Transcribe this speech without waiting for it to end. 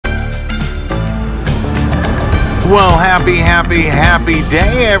Well, happy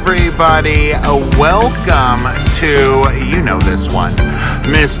day, everybody. Welcome to, you know this one,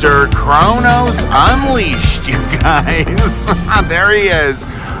 Mr. Kronos Unleashed, you guys. There he is.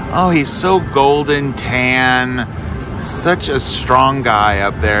 Oh, he's so golden tan. Such a strong guy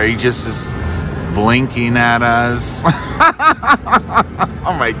up there. He just is blinking at us.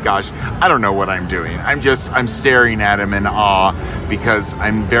 Oh my gosh. I don't know what I'm doing. I'm staring at him in awe because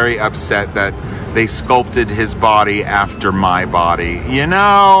I'm very upset that they sculpted his body after my body. You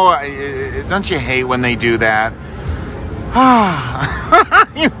know, don't you hate when they do that?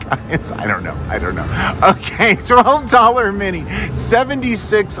 You guys, I don't know. Okay, $12 mini,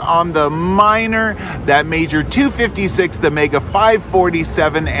 76 on the minor, that major 256, the mega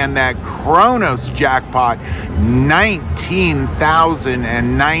 547, and that Kronos jackpot,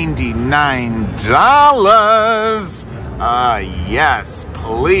 $19,099. Yes,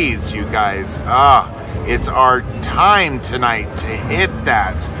 please, you guys. It's our time tonight to hit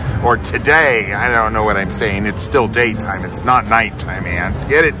that. Or today. I don't know what I'm saying. It's still daytime. It's not nighttime, man.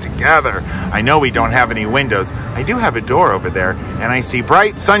 Get it together. I know we don't have any windows. I do have a door over there, and I see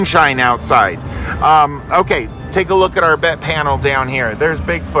bright sunshine outside. Okay, take a look at our bet panel down here. There's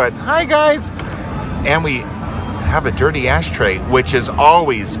Bigfoot. Hi, guys. And we have a dirty ashtray, which is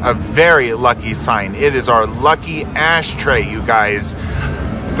always a very lucky sign. It is our lucky ashtray, you guys.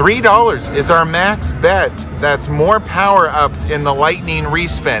 $3 is our max bet. That's more power-ups in the lightning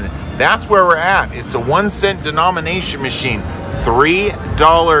respin. That's where we're at. It's a 1-cent denomination machine.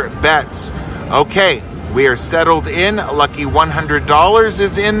 $3 bets. Okay, we are settled in. Lucky $100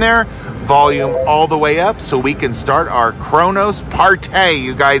 is in there. Volume all the way up so we can start our Kronos Partay,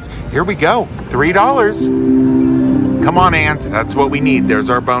 you guys. Here we go. $3. Come on, Ant. That's what we need. There's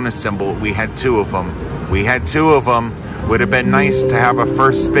our bonus symbol. We had two of them. Would have been nice to have a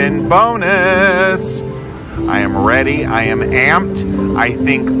first spin bonus. I am ready. I am amped. I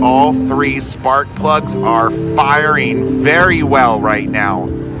think all three spark plugs are firing very well right now.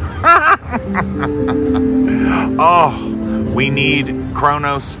 Oh, we need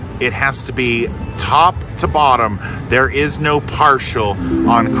Kronos. It has to be top to bottom. There is no partial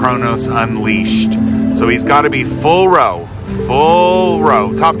on Kronos Unleashed. So he's got to be full row,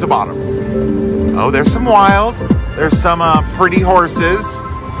 top to bottom. Oh, there's some wild. There's some pretty horses.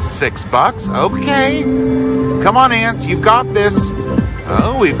 $6. Okay. Come on, Ants. You've got this.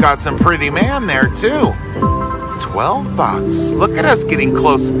 Oh, we've got some pretty man there, too. $12. Look at us getting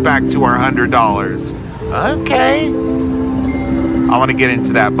close back to our $100. Okay. I want to get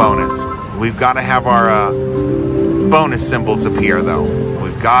into that bonus. We've got to have our bonus symbols appear, though.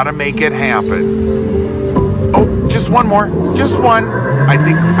 We've got to make it happen. Oh, just one more. Just one.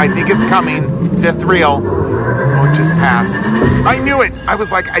 I think it's coming. Fifth reel. Oh, it just passed. I knew it. I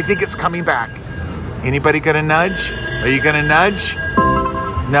was like, I think it's coming back. Anybody gonna nudge? Are you gonna nudge?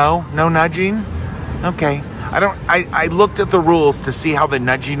 No? No nudging? Okay. I looked at the rules to see how the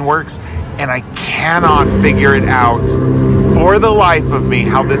nudging works, and I cannot figure it out for the life of me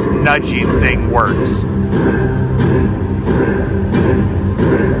how this nudging thing works.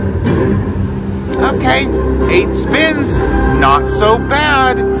 Okay. 8 spins. Not so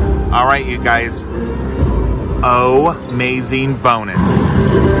bad. All right, you guys. Oh, amazing bonus.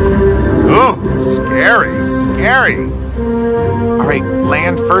 Oh, scary. All right,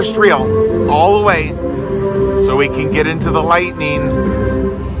 land first reel all the way so we can get into the lightning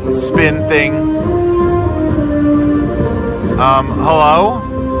spin thing. Hello?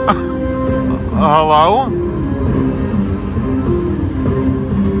 Hello?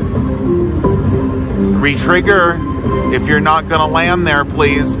 Retrigger. If you're not gonna land there,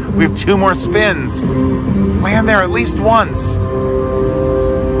 please. We have 2 more spins. Land there at least once.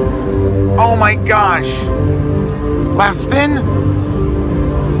 Oh my gosh. Last spin?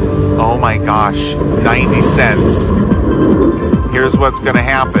 Oh my gosh. 90 cents. Here's what's gonna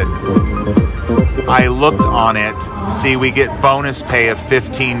happen. I looked on it. See, we get bonus pay of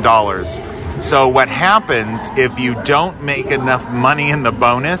 $15. So what happens if you don't make enough money in the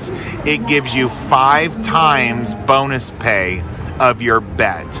bonus, it gives you 5 times bonus pay of your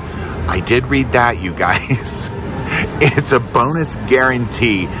bet. I did read that, you guys. It's a bonus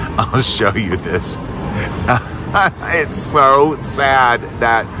guarantee. I'll show you this. It's so sad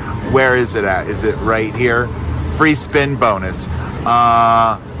that, where is it at? Is it right here? Free spin bonus.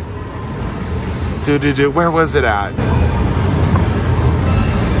 Where was it at?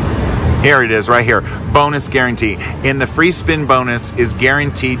 Here it is, right here. Bonus guarantee. In the free spin bonus is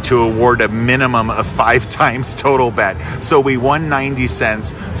guaranteed to award a minimum of 5 times total bet. So we won 90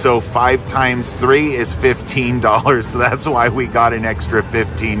 cents. So 5 times 3 is $15. So that's why we got an extra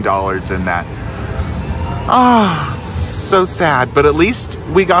 $15 in that. Ah, so sad, but at least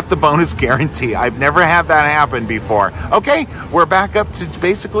we got the bonus guarantee. I've never had that happen before. Okay, we're back up to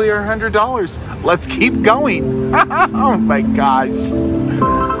basically our $100. Let's keep going. Oh my gosh.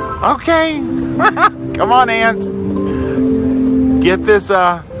 Okay. Come on, Ant. Get this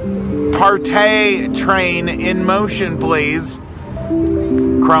partay train in motion, please.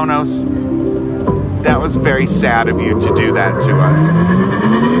 Kronos, that was very sad of you to do that to us.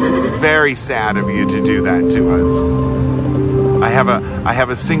 Very sad of you to do that to us. I have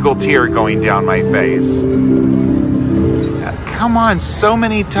a single tear going down my face. Come on, so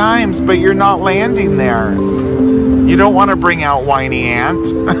many times, but you're not landing there. You don't want to bring out Whiny Ant.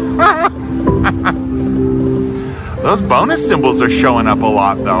 Those bonus symbols are showing up a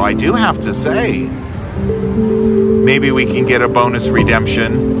lot, though, I do have to say. Maybe we can get a bonus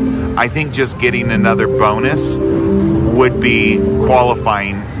redemption. I think just getting another bonus would be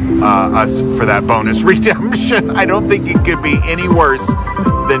qualifying us for that bonus redemption. I don't think it could be any worse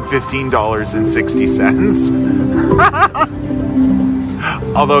than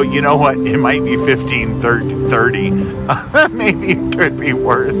 $15.60. Although, you know what? It might be $15.30. Maybe it could be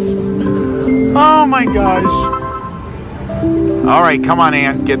worse. Oh my gosh. All right, come on,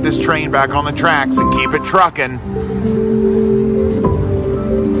 Ant. Get this train back on the tracks and keep it trucking.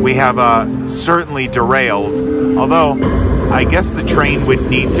 We have certainly derailed, although I guess the train would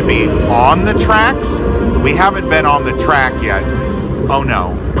need to be on the tracks. We haven't been on the track yet. Oh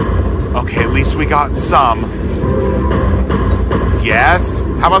no. Okay, at least we got some. Yes.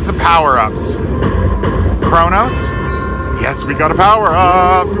 How about some power-ups? Kronos? Yes, we got a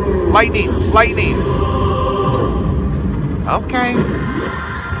power-up. Lightning, lightning. Okay.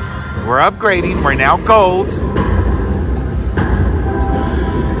 We're upgrading. We're now gold.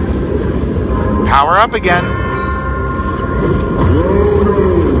 Power up again.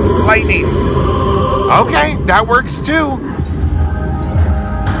 Lightning. Okay, that works too.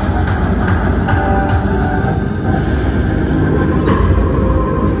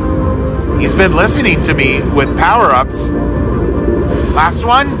 He's been listening to me with power-ups. Last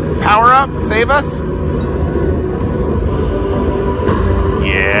one. Power up. Save us.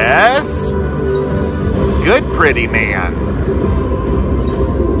 Yes. Good, pretty man.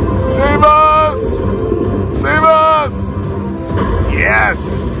 Save us! Save us!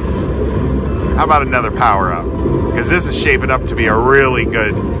 Yes! How about another power-up? Because this is shaping up to be a really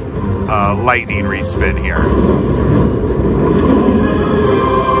good lightning respin here.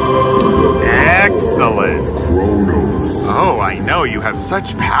 Excellent! Oh, I know, you have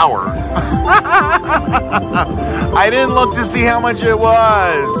such power. I didn't look to see how much it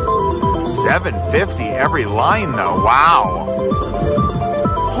was. $7.50 every line, though. Wow.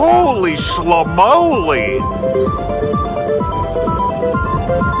 Holy schlamoli!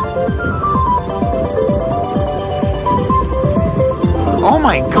 Oh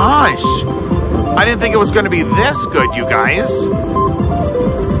my gosh! I didn't think it was going to be this good, you guys.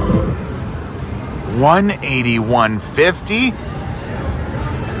 $181.50.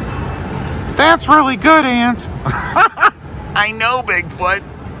 That's really good, Ant. I know, Bigfoot.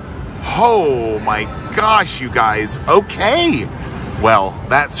 Oh my gosh, you guys. Okay. Well,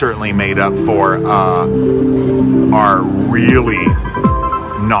 that certainly made up for our really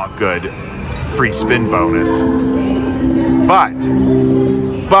not good free spin bonus. But,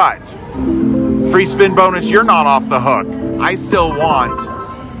 free spin bonus, you're not off the hook. I still want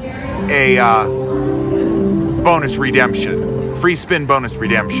a bonus redemption. Free spin bonus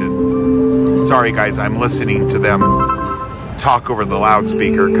redemption. Sorry, guys, I'm listening to them talk over the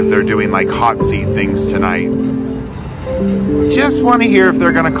loudspeaker because they're doing like hot seat things tonight. Just want to hear if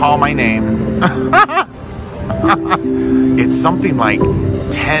they're going to call my name. It's something like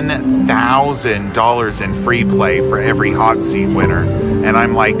 $10,000 in free play for every hot seat winner. And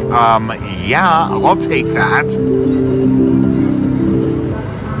I'm like, yeah, I'll take that.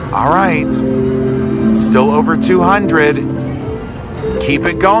 All right. Still over 200. Keep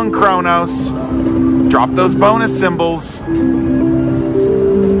it going, Kronos. Drop those bonus symbols.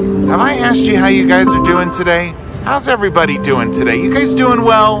 Have I asked you how you guys are doing today? How's everybody doing today? You guys doing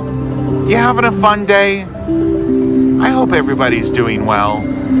well? You having a fun day? I hope everybody's doing well.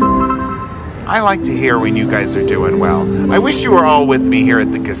 I like to hear when you guys are doing well. I wish you were all with me here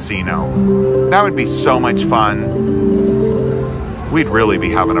at the casino. That would be so much fun. We'd really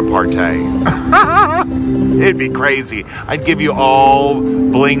be having a partay. It'd be crazy. I'd give you all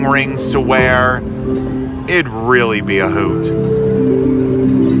bling rings to wear. It'd really be a hoot.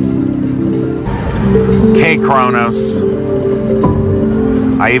 Okay, Kronos.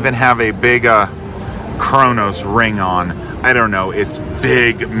 I even have a big Kronos ring on. I don't know. It's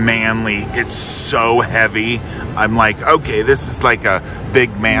big, manly. It's so heavy. I'm like, okay, this is like a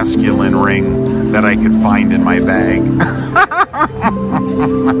big masculine ring that I could find in my bag.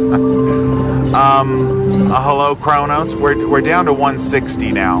 Hello, Kronos. We're down to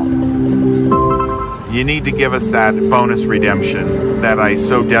 160 now. You need to give us that bonus redemption that I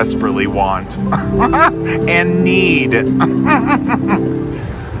so desperately want and need.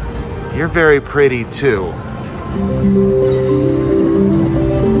 You're very pretty too.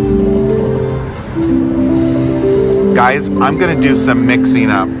 Guys, I'm gonna do some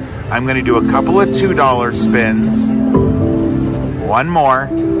mixing up. I'm gonna do a couple of $2 spins. One more.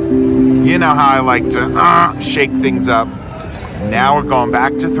 You know how I like to shake things up. Now we're going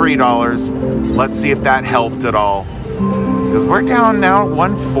back to $3. Let's see if that helped at all. Because we're down now at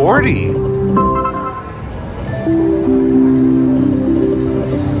 140.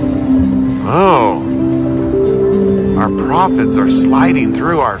 Oh. Our profits are sliding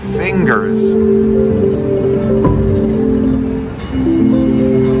through our fingers.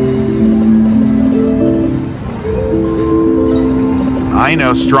 I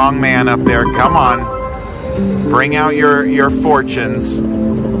know, strong man up there. Come on. Bring out your fortunes.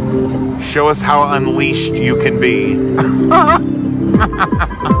 Show us how unleashed you can be.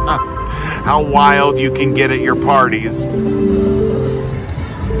 How wild you can get at your parties.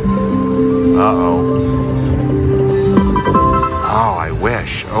 Uh-oh. Oh, I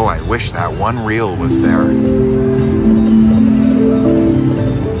wish. Oh, I wish that one reel was there.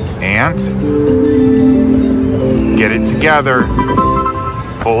 And get it together.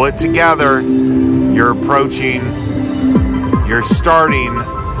 Pull it together. You're approaching your starting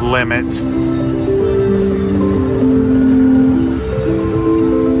limit.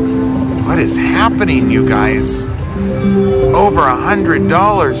 What is happening, you guys? Over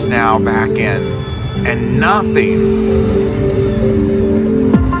 $100 now back in, and nothing.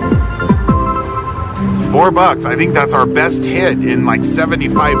 $4. I think that's our best hit in like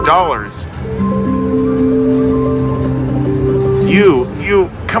 $75. You,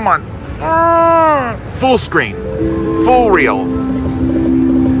 come on. Full screen, full reel.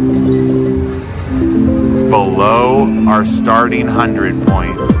 Below our starting 100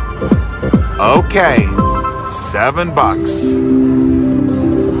 point. Okay,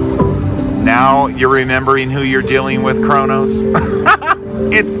 $7. Now you're remembering who you're dealing with, Kronos?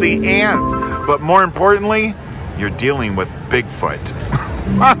 It's the ant. But more importantly, you're dealing with Bigfoot.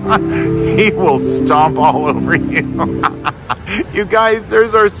 He will stomp all over you. You guys,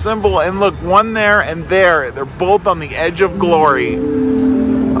 there's our symbol. And look, one there and there. They're both on the edge of glory.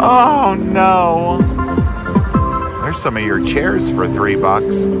 Oh, no. There's some of your chairs for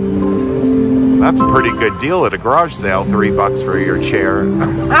 $3. That's a pretty good deal at a garage sale. $3 for your chair.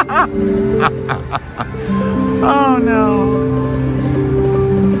 Oh, no.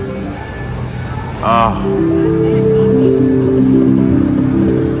 Oh.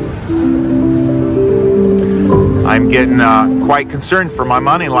 I'm getting quite concerned for my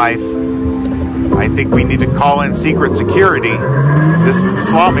money life. I think we need to call in secret security. This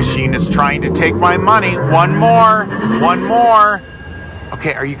slot machine is trying to take my money. One more.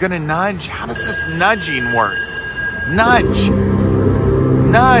 Okay, are you gonna nudge? How does this nudging work? Nudge.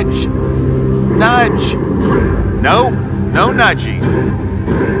 Nope, no nudging.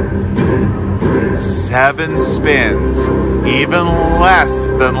 7 spins, even less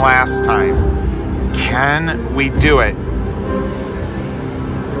than last time. Can we do it?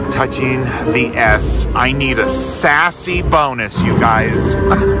 Touching the S. I need a sassy bonus, you guys.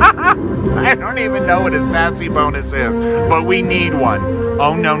 I don't even know what a sassy bonus is, but we need one.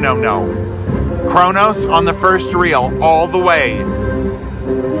 Oh, no. Kronos on the first reel, all the way.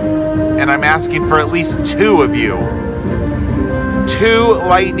 And I'm asking for at least 2 of you. 2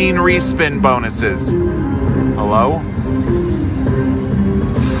 lightning respin bonuses. Hello?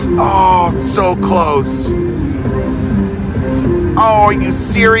 Oh, so close. Oh, are you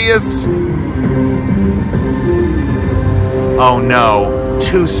serious? Oh no,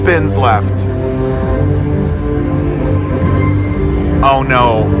 2 spins left. Oh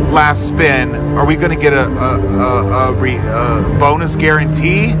no, last spin. Are we gonna get a bonus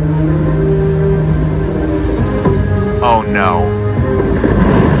guarantee? Oh no.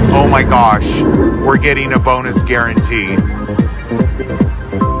 Oh my gosh, we're getting a bonus guarantee.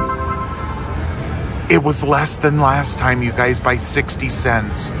 It was less than last time, you guys, by 60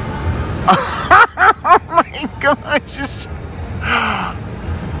 cents. Oh my gosh.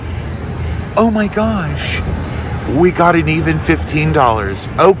 Oh my gosh. We got an even $15.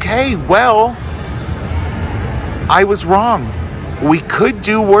 Okay, well, I was wrong. We could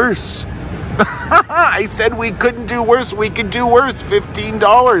do worse. I said we couldn't do worse. We could do worse.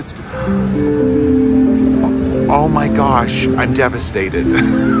 $15. Oh my gosh, I'm devastated.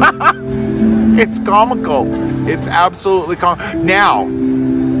 It's comical. It's absolutely comical. Now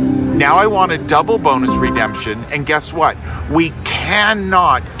I want a double bonus redemption, and guess what? We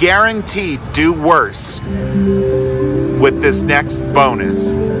cannot guarantee do worse with this next bonus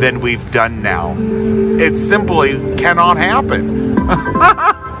than we've done now. It simply cannot happen.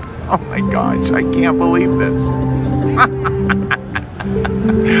 Oh my gosh, I can't believe this.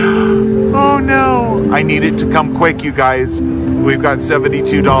 Oh no. I need it to come quick, you guys. We've got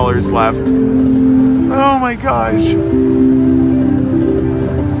 $72 left. Oh my gosh.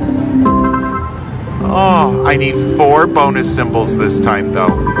 Oh, I need 4 bonus symbols this time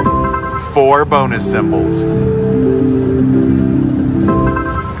though. 4 bonus symbols.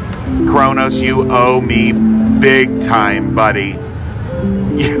 Kronos, you owe me big time, buddy.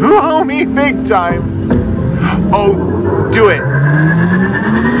 You owe me big time. Oh, do it.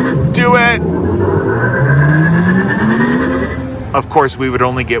 Do it. Of course, we would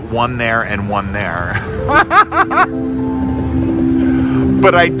only get 1 there and 1 there.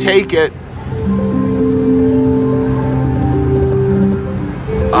 But I'd take it.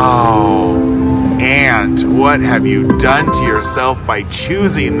 Oh, and what have you done to yourself by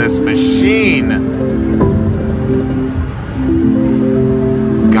choosing this machine?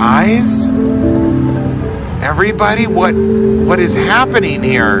 Guys? Everybody, what is happening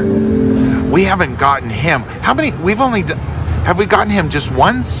here? We haven't gotten him. How many? Have we gotten him just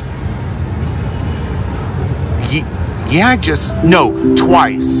once? Yeah,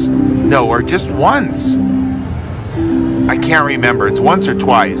 twice. No, or just once. I can't remember. It's once or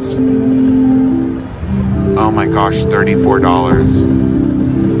twice. Oh my gosh, $34.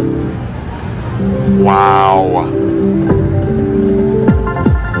 Wow.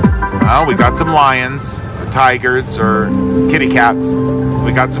 Well, we got some lions, or tigers, or kitty cats.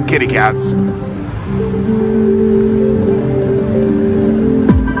 We got some kitty cats.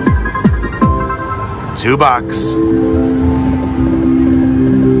 $2.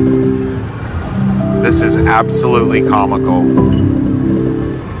 This is absolutely comical.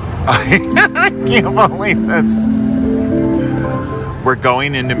 I can't believe this. We're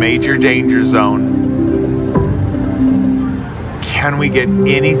going into major danger zone. Can we get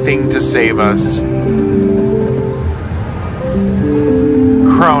anything to save us?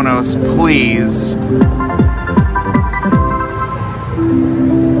 Kronos, please.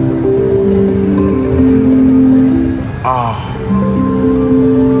 Oh.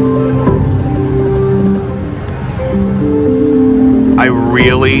 I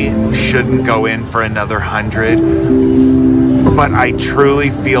really shouldn't go in for another 100, but I truly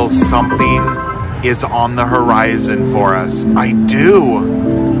feel something is on the horizon for us. I do.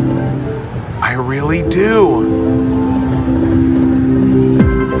 I really do.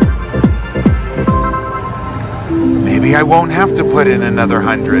 Maybe I won't have to put in another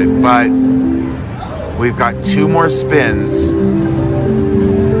 100, but we've got 2 more spins.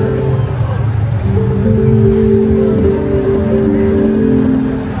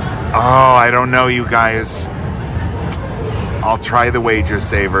 Oh, I don't know, you guys. I'll try the wager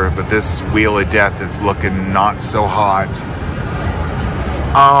saver, but this wheel of death is looking not so hot.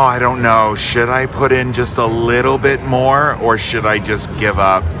 Oh, I don't know. Should I put in just a little bit more, or should I just give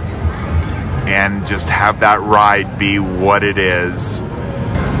up and just have that ride be what it is?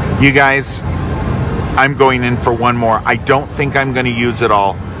 You guys, I'm going in for 1 more. I don't think I'm going to use it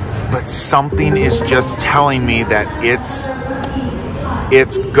all, but something is just telling me that it's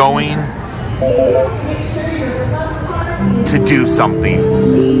going to do something.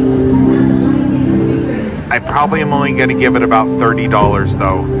 I probably am only going to give it about $30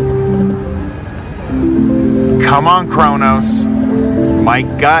 though. Come on, Kronos. My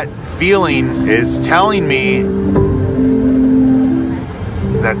gut feeling is telling me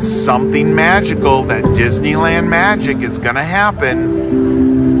that something magical, that Disneyland magic is going to happen.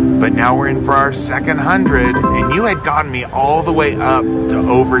 But now we're in for our second 100, and you had gotten me all the way up to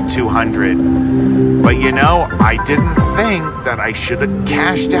over 200. But you know, I didn't think that I should have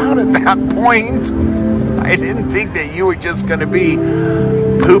cashed out at that point. I didn't think that you were just going to be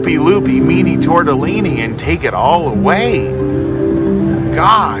poopy loopy meanie tortellini and take it all away.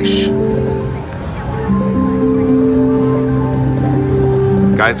 Gosh.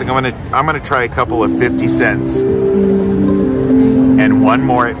 Guys, I'm gonna try a couple of 50 cents. And 1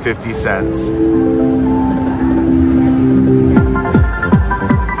 more at 50 cents.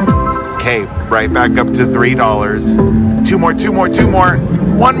 Okay, right back up to $3. 2 more, 2 more, 2 more.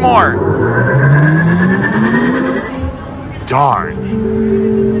 1 more. Darn.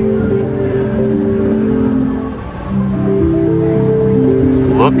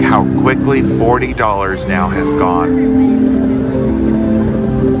 look how quickly $40 now has gone.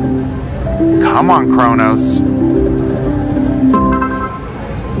 Come on, Kronos.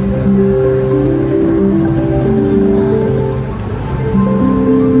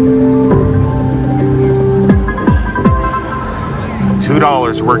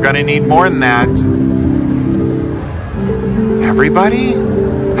 $2. We're gonna need more than that. Everybody?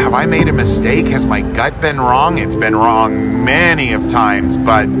 Have I made a mistake? Has my gut been wrong? It's been wrong many of times,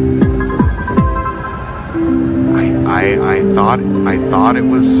 but I thought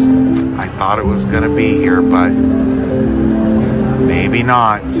it was gonna be here, but maybe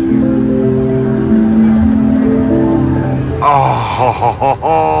not. Oh,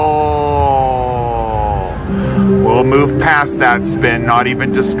 we'll move past that spin, not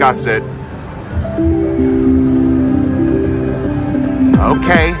even discuss it.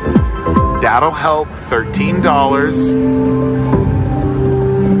 Okay, that'll help. $13.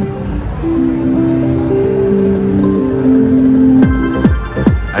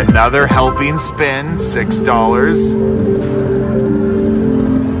 Another helping spin, $6.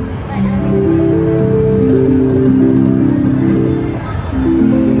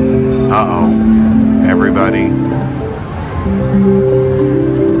 Uh-oh, everybody.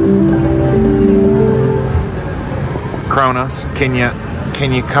 Kronos, can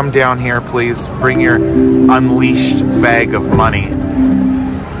you come down here, please? Bring your unleashed bag of money.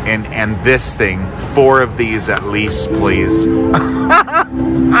 And this thing, 4 of these at least, please.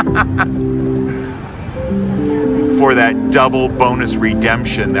 For that double bonus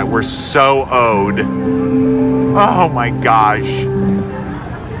redemption that we're so owed. Oh my gosh.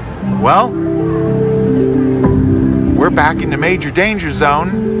 Well, we're back in the major danger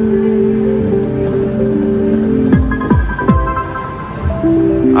zone.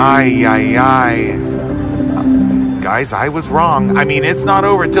 Ay. Guys, I was wrong. I mean, it's not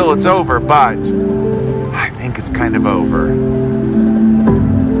over till it's over, but I think it's kind of over.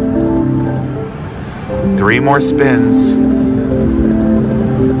 3 more spins.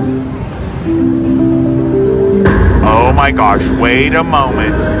 Oh my gosh, wait a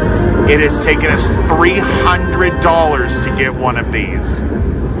moment. It has taken us $300 to get one of these.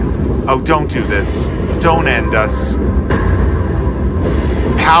 Oh, don't do this. Don't end us.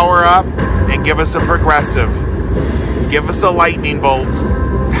 Power up and give us a progressive. Give us a lightning bolt.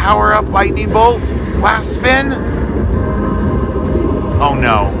 Power up, lightning bolt. Last spin. Oh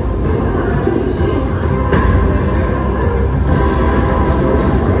no.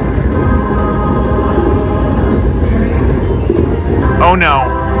 Oh no.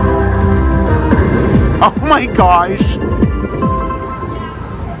 Oh my gosh.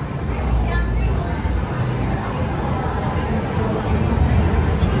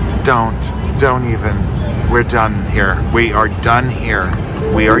 Don't even. We're done here. We are done here.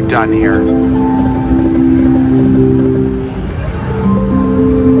 We are done here.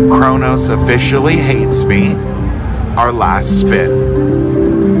 Kronos officially hates me. Our last spin.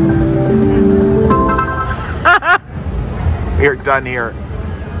 We are done here.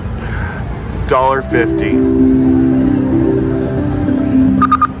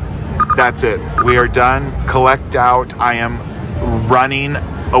 $1.50. That's it. We are done. Collect out. I am running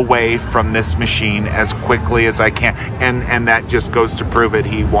away from this machine as quickly as I can, and that just goes to prove it.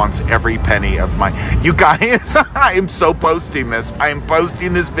 He wants every penny of my. You guys, I am so posting this. I am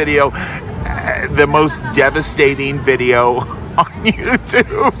posting this video, the most devastating video on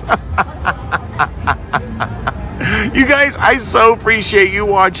YouTube. You guys, I so appreciate you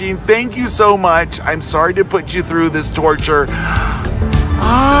watching. Thank you so much. I'm sorry to put you through this torture.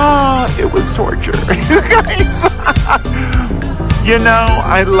 It was torture. You guys. You know,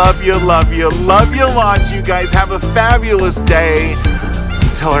 I love you lots. You guys have a fabulous day.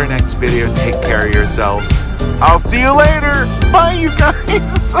 Until our next video, take care of yourselves. I'll see you later. Bye, you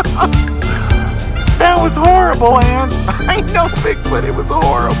guys. That was horrible, Aunt. I know, Bigfoot, it was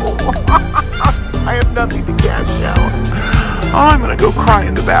horrible. I have nothing to cash out. Oh, I'm gonna go cry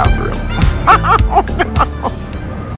in the bathroom. Oh, no.